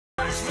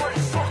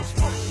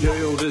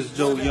Yo, this is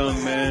Joe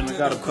Young, man. I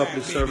got a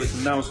public service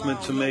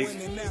announcement to make.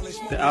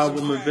 The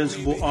album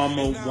Invincible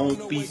Armor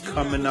won't be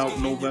coming out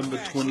November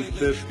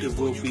 25th. It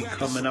will be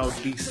coming out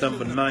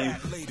December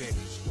 9th.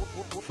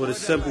 For the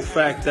simple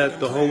fact that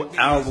the whole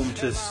album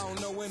just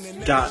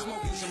got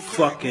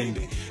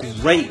fucking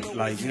great.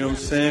 Like, you know what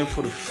I'm saying?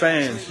 For the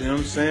fans, you know what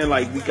I'm saying?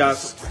 Like, we got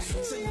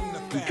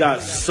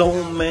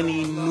so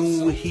many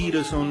new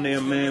heaters on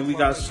there, man. We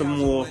got some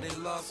more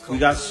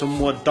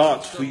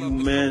darts for you,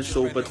 man.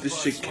 But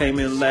this shit came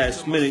in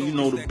last minute. You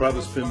know, the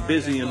brother's been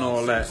busy and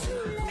all that.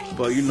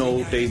 But you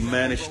know, they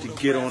managed to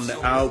get on the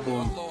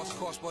album.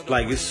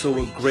 Like, it's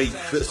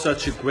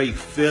such a great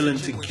feeling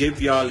to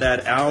give y'all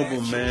that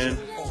album, man.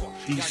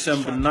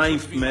 December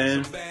 9th,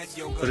 man.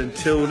 But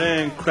until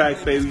then,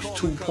 Crack Babies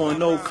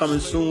 2.0 coming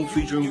soon,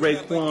 featuring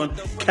Raekwon,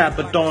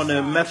 Cappadonna,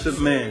 and Method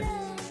Man.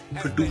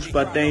 Produced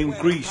by Dame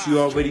Grease, you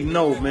already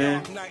know,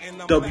 man.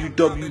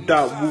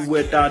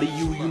 www.wooware.eu,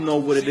 you know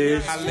what it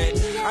is.